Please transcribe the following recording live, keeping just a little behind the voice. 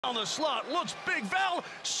On the slot, looks big, Val,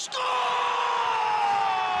 score!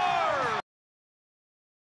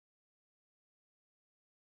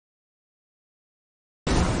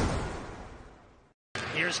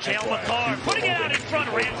 Here's Cale McCarr, putting it out in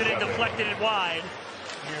front, rammed it in, deflected it wide.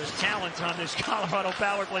 There's talent on this Colorado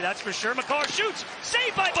power play, that's for sure. McCarr shoots,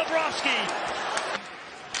 saved by Bobrovsky.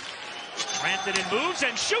 Rantanen moves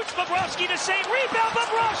and shoots. Bobrovsky to save. Rebound.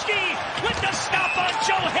 Bobrovsky with the stop on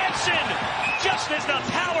Joe Hansen just as the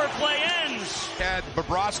power play ends. And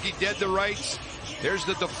Bobrovsky did the rights. There's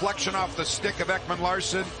the deflection off the stick of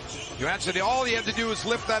Ekman-Larsson. Johansson, all he had to do is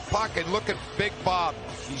lift that puck and look at Big Bob.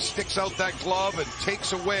 He sticks out that glove and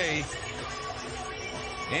takes away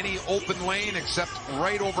any open lane except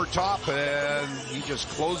right over top, and he just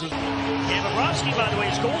closes. And Bobrovsky, by the way,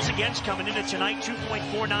 his goals against coming into tonight,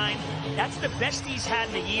 2.49. That's the best he's had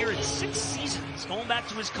in a year in 6 seasons, going back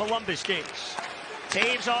to his Columbus days.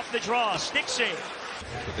 Taves off the draw, stick save.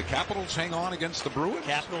 Did the Capitals hang on against the Bruins?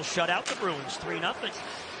 Capitals shut out the Bruins, 3-0.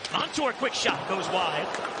 Montour, quick shot, goes wide.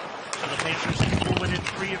 And the Panthers moving in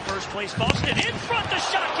 3 at first place. Boston in front, the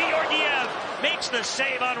shot, Georgiev makes the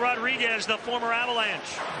save on Rodriguez, the former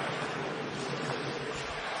Avalanche.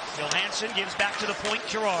 Johansson gives back to the point,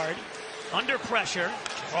 Gerard. Under pressure,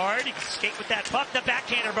 Gerard, he can skate with that puck. The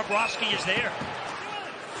backhander, Bobrovsky is there.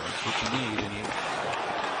 That's what you need, and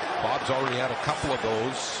Bob's already had a couple of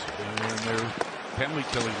those, and they're penalty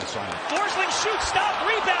killing the sign. Forsling shoots, stop,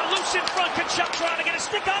 rebound, loose in front. Kachuk trying to get a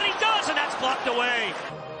stick on, he does, and that's blocked away.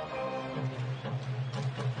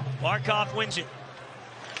 Barkov wins it.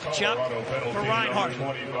 Kachuk for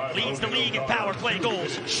Reinhart. Leads the league in power play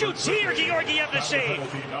goals. Shoots here, Georgiev the save.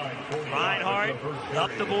 Reinhart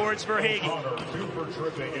up the boards for Hagee.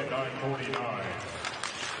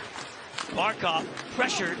 Barkov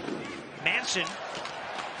pressured. Manson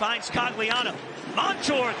finds Cogliano.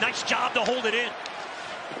 Montour, nice job to hold it in.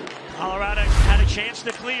 Colorado had a chance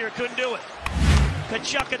to clear, couldn't do it.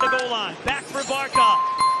 Kachuk at the goal line. Back for Barkov.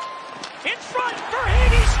 In front,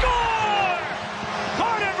 Verhaeghe score!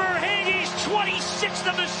 Carter Verhaeghe's 26th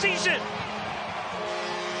of the season.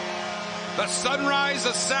 The Sunrise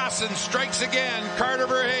Assassin strikes again, Carter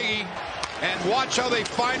Verhaeghe. And watch how they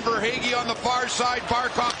find Verhaeghe on the far side.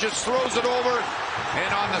 Barkov just throws it over.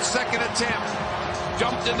 And on the second attempt,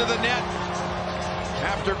 dumped into the net.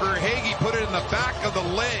 After Verhaeghe put it in the back of the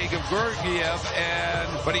leg of Georgiev,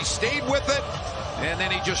 but he stayed with it, and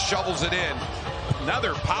then he just shovels it in.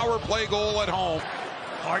 Another power play goal at home.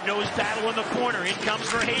 Hard-nosed battle in the corner. In comes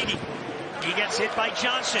Verhaeghe. He gets hit by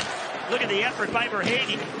Johnson. Look at the effort by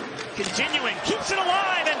Verhaeghe. Continuing, keeps it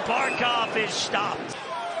alive, and Barkov is stopped.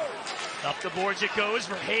 Up the boards it goes.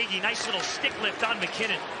 Verhaeghe, nice little stick lift on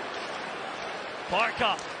McKinnon.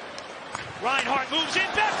 Barkov. Reinhart moves in,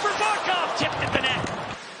 back for Barkov. Tipped at the net.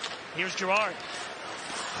 Here's Gerard.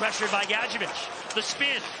 Pressured by Gadjevich. The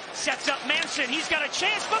spin. Sets up Manson. He's got a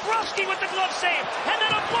chance. Bobrovsky with the glove save. And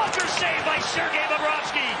then a blocker save by Sergei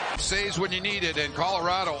Bobrovsky. Saves when you need it. In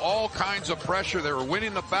Colorado, all kinds of pressure. They were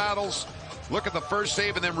winning the battles. Look at the first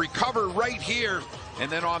save and then recover right here.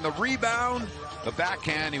 And then on the rebound, the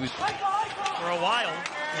backhand, he was... For a while,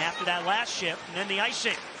 after that last shift, and then the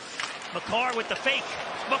icing. McCarr with the fake.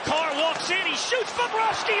 McCarr walks in. He shoots.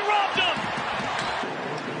 Bobrovsky robbed him.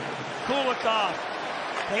 Kulikov.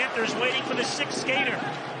 Panthers waiting for the sixth skater.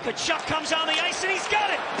 Kachuk comes on the ice and he's got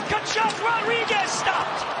it. Kachuk, Rodriguez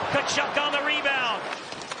stopped. Kachuk on the rebound.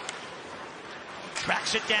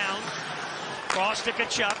 Tracks it down. Cross to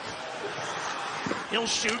Kachuk. He'll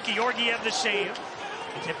shoot. Georgiev the save.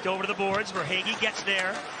 Tipped over to the boards. Verhaeghe gets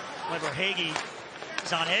there. Well, Verhaeghe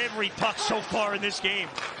is on every puck so far in this game.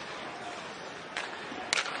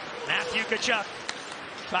 Matthew Kachuk.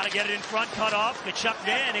 Try to get it in front, cut off. Kachuk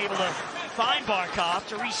then able to find Barkov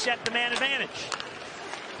to reset the man advantage.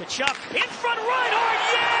 Kachuk in front, Reinhart,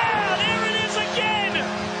 yeah! There it is again!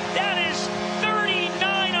 That is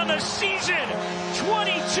 39 on the season,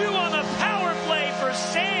 22 on the power play for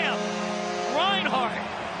Sam Reinhart.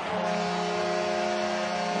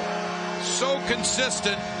 So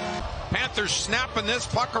consistent. Panthers snapping this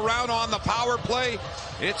puck around on the power play.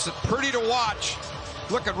 It's pretty to watch.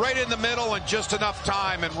 Looking right in the middle and just enough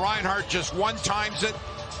time, and Reinhart just one-times it,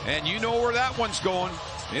 and you know where that one's going.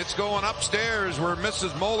 It's going upstairs where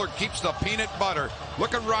Mrs. Moeller keeps the peanut butter.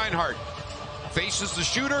 Look at Reinhart. Faces the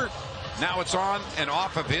shooter. Now it's on and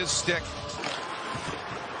off of his stick.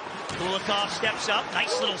 Kulikov steps up.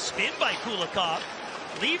 Nice little spin by Kulikov.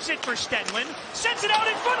 Leaves it for Stenlund. Sends it out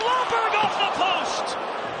in front. Lomberg off the post.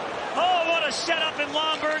 Oh, what a setup, and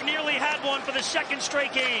Lomberg nearly had one for the second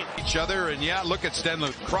straight game. Each other, and yeah, look at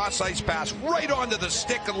Stenlund. Cross-ice pass right onto the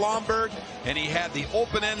stick of Lomberg, and he had the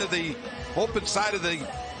open end of the open side of the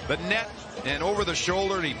the net and over the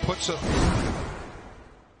shoulder, and he puts it.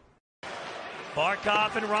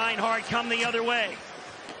 Barkov and Reinhart come the other way.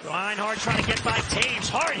 Reinhart trying to get by Taves.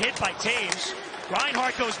 Hard hit by Taves.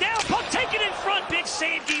 Reinhart goes down. Puck taken in front. Big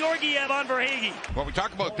save, Georgiev on Verhaeghe. Well, we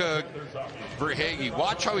talk about Verhaeghe.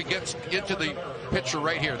 Watch how he gets into the picture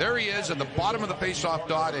right here. There he is at the bottom of the faceoff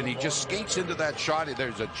dot, and he just skates into that shot.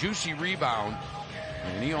 There's a juicy rebound,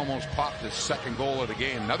 and he almost popped his second goal of the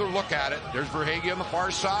game. Another look at it. There's Verhaeghe on the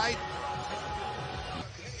far side.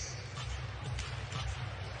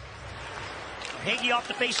 Verhaeghe off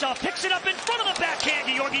the faceoff, picks it up in front of the backhand.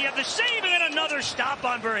 Georgiev the save, and then another stop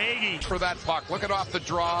on Verhaeghe. For that puck, look at off the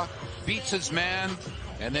draw, beats his man,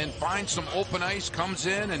 and then finds some open ice, comes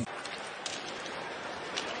in, and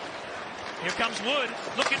here comes Wood,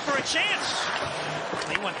 looking for a chance.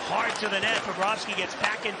 They went hard to the net. Bobrovsky gets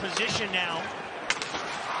back in position now.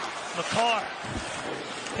 McCarr.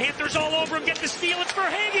 Panthers all over him, get the steal. It's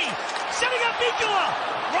Verhaeghe. Setting up Mikula.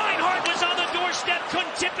 Reinhart was on the doorstep,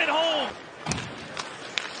 couldn't tip it home.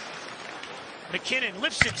 McKinnon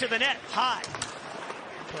lifts it to the net, high.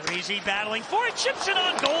 Parisi battling for it, chips it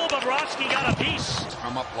on goal. Bobrovsky got a piece.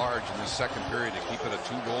 Come up large in the second period to keep it a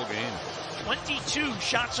 2-goal game. 22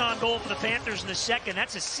 shots on goal for the Panthers in the second.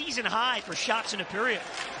 That's a season high for shots in a period.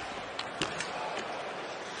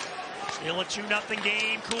 Still a 2-0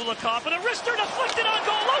 game. Kulikov with a wrister deflected on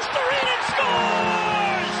goal. Osterinen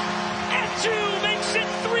scores! And 2 makes it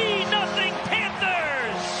 3-0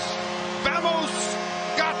 Panthers. Vamos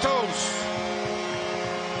Gatos!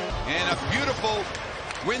 And a beautiful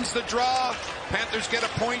wins the draw. Panthers get a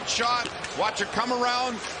point shot. Watch it come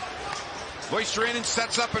around. Osterinen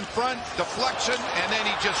sets up in front. Deflection, and then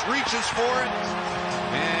he just reaches for it.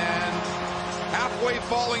 And halfway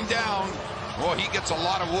falling down. Oh, he gets a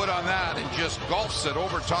lot of wood on that and just golfs it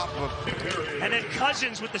over top of. And then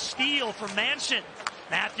Cousins with the steal from Manson.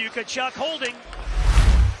 Matthew Tkachuk holding.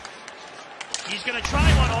 He's going to try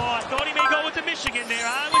one. Oh, I thought he may go with the Michigan there.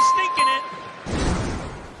 I was thinking it.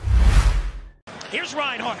 Here's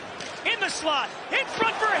Reinhart in the slot. In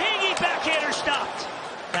front for Verhaeghe. Backhander stopped.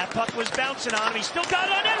 That puck was bouncing on him. He still got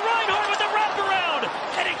it on net. Reinhart with the wraparound.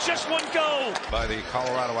 And it just won't go. By the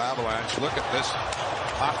Colorado Avalanche. Look at this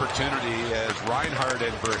opportunity as Reinhart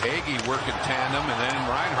and Verhaeghe work in tandem, and then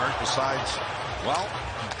Reinhart decides, well,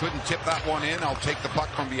 couldn't tip that one in. I'll take the puck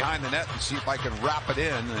from behind the net and see if I can wrap it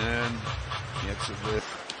in, and it's a bit.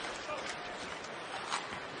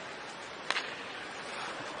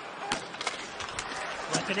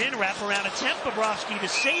 Left it in, wraparound attempt. Bobrovsky the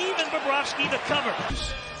save, and Bobrovsky the cover.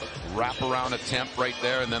 Wraparound attempt right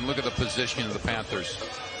there, and then look at the position of the Panthers.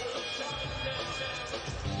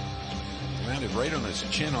 Landed right on his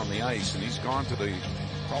chin on the ice, and he's gone to the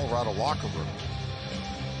Colorado locker room.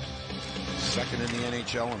 Second in the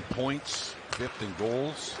NHL in points, 5th in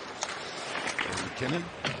goals. There's McKinnon.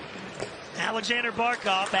 Alexander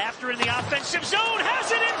Barkov after in the offensive zone,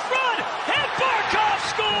 has it in front, and Barkov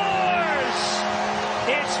scores!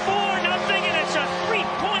 It's 4-0, and it's a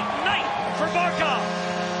 3-point night for Barkov.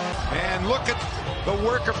 And look at the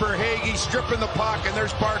work of Verhaeghe stripping the puck, and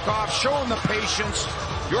there's Barkov showing the patience.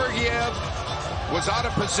 Georgiev was out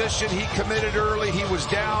of position. He committed early. He was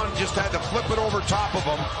down, just had to flip it over top of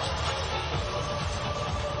him.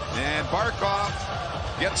 And Barkov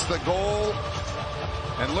gets the goal.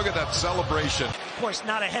 And look at that celebration. Of course,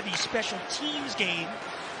 not a heavy special teams game,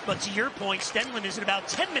 but to your point, Stenlund is at about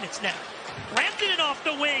 10 minutes now. Rantanen off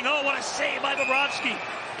the wing. Oh, what a save by Bobrovsky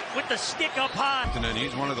with the stick up high. And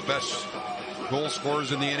he's one of the best goal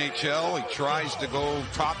scorers in the NHL. He tries to go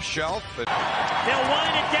top shelf. But they'll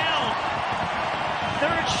wind it down.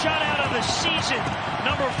 Third shutout of the season.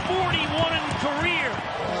 Number 41 in career.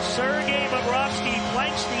 Sergei Bobrovsky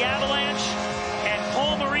flanks the Avalanche, and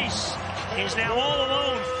Paul Maurice is now all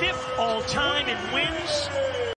alone, 5th all-time in wins.